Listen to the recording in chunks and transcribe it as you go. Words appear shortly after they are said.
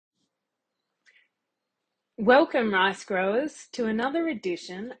Welcome, rice growers, to another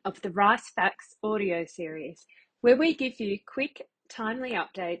edition of the Rice Facts audio series, where we give you quick, timely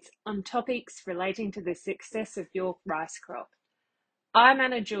updates on topics relating to the success of your rice crop. I'm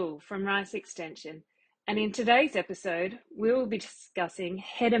Anna Jewell from Rice Extension, and in today's episode, we will be discussing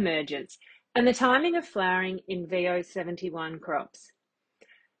head emergence and the timing of flowering in 𝗗𝗄𝗃𝗏 crops.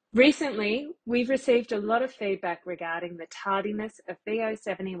 Recently, we've received a lot of feedback regarding the tardiness of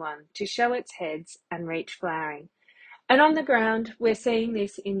𝗗𝗄𝗃𝗏 to show its heads and reach flowering. And on the ground, we're seeing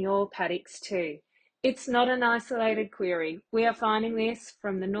this in your paddocks too. It's not an isolated query. We are finding this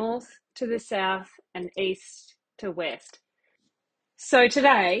from the north to the south and east to west. So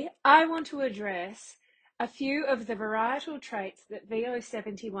today, I want to address a few of the varietal traits that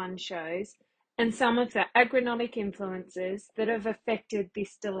𝗗𝗄𝗃𝗏 shows and some of the agronomic influences that have affected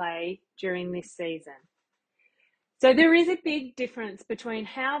this delay during this season. So there is a big difference between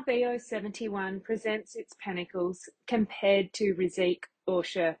how 𝗗𝗄𝗃𝗏 presents its panicles compared to 𝗔𝗃 or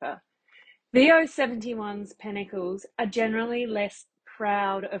𝗥𝗶𝗃. 𝗗𝗄𝗃𝗏's panicles are generally less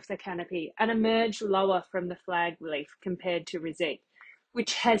proud of the canopy and emerge lower from the flag leaf compared to 𝗔𝗃,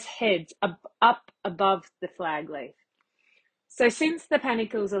 which has heads up above the flag leaf. So since the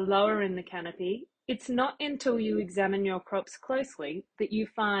panicles are lower in the canopy, it's not until you examine your crops closely that you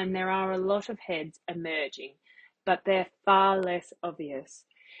find there are a lot of heads emerging, but they're far less obvious.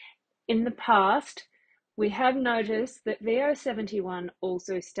 In the past, we have noticed that 𝗗𝗄𝗃𝗏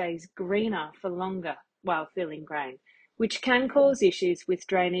also stays greener for longer while filling grain, which can cause issues with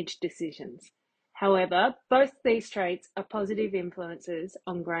drainage decisions. However, both these traits are positive influences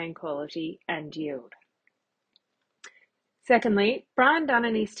on grain quality and yield. Secondly, Brian Dunn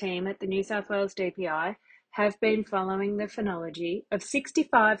and his team at the New South Wales DPI have been following the phenology of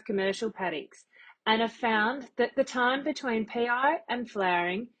 65 commercial paddocks and have found that the time between PI and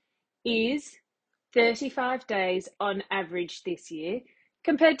flowering is 35 days on average this year,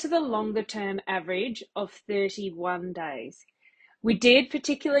 compared to the longer term average of 31 days. We did,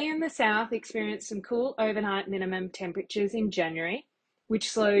 particularly in the south, experience some cool overnight minimum temperatures in January,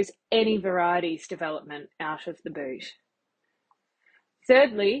 which slows any variety's development out of the boot.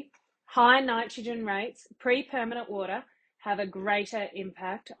 Thirdly, high nitrogen rates pre-permanent water have a greater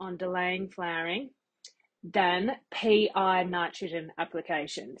impact on delaying flowering than PI nitrogen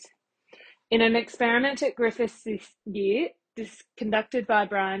applications. In an experiment at Griffiths this year, conducted by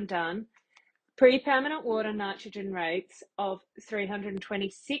Brian Dunn, pre-permanent water nitrogen rates of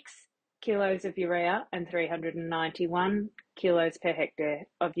 326 kilos of urea and 391 kilos per hectare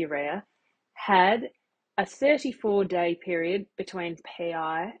of urea had a 34-day period between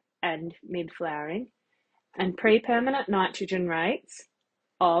PI and mid-flowering, and pre-permanent nitrogen rates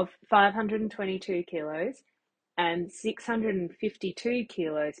of 522 kilos and 652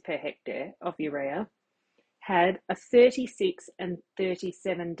 kilos per hectare of urea had a 36 and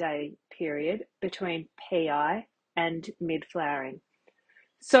 37-day period between PI and mid-flowering.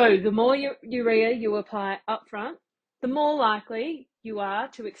 So the more urea you apply upfront, the more likely you are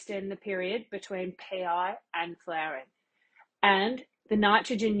to extend the period between PI and flowering. And the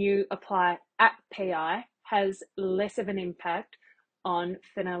nitrogen you apply at PI has less of an impact on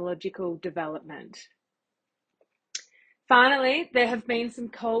phenological development. Finally, there have been some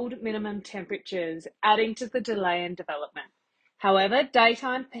cold minimum temperatures adding to the delay in development. However,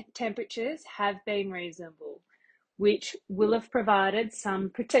 daytime temperatures have been reasonable, which will have provided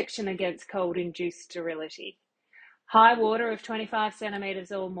some protection against cold-induced sterility. High water of 25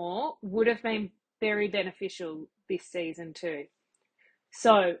 centimetres or more would have been very beneficial this season too.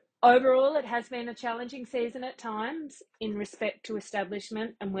 So overall, it has been a challenging season at times in respect to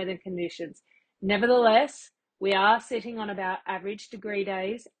establishment and weather conditions. Nevertheless, we are sitting on about average degree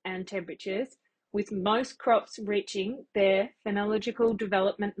days and temperatures, with most crops reaching their phenological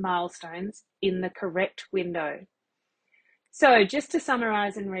development milestones in the correct window. So just to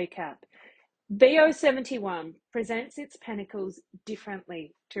summarise and recap, 𝗗𝗄𝗃𝗏 presents its panicles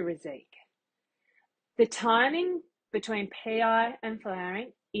differently to 𝗔𝗃. The timing between PI and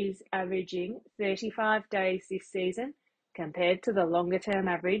flowering is averaging 35 days this season compared to the longer term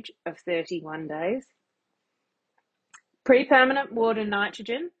average of 31 days. Pre-permanent water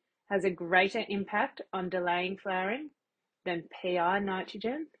nitrogen has a greater impact on delaying flowering than PI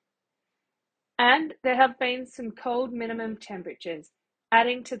nitrogen. And there have been some cold minimum temperatures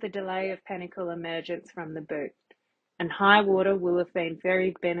adding to the delay of panicle emergence from the boot, and high water will have been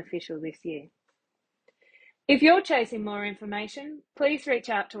very beneficial this year. If you're chasing more information, please reach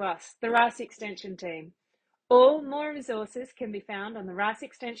out to us, the Rice Extension team. All more resources can be found on the Rice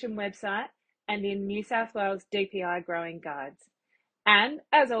Extension website and in New South Wales DPI growing guides. And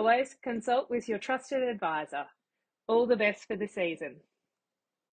as always, consult with your trusted advisor. All the best for the season.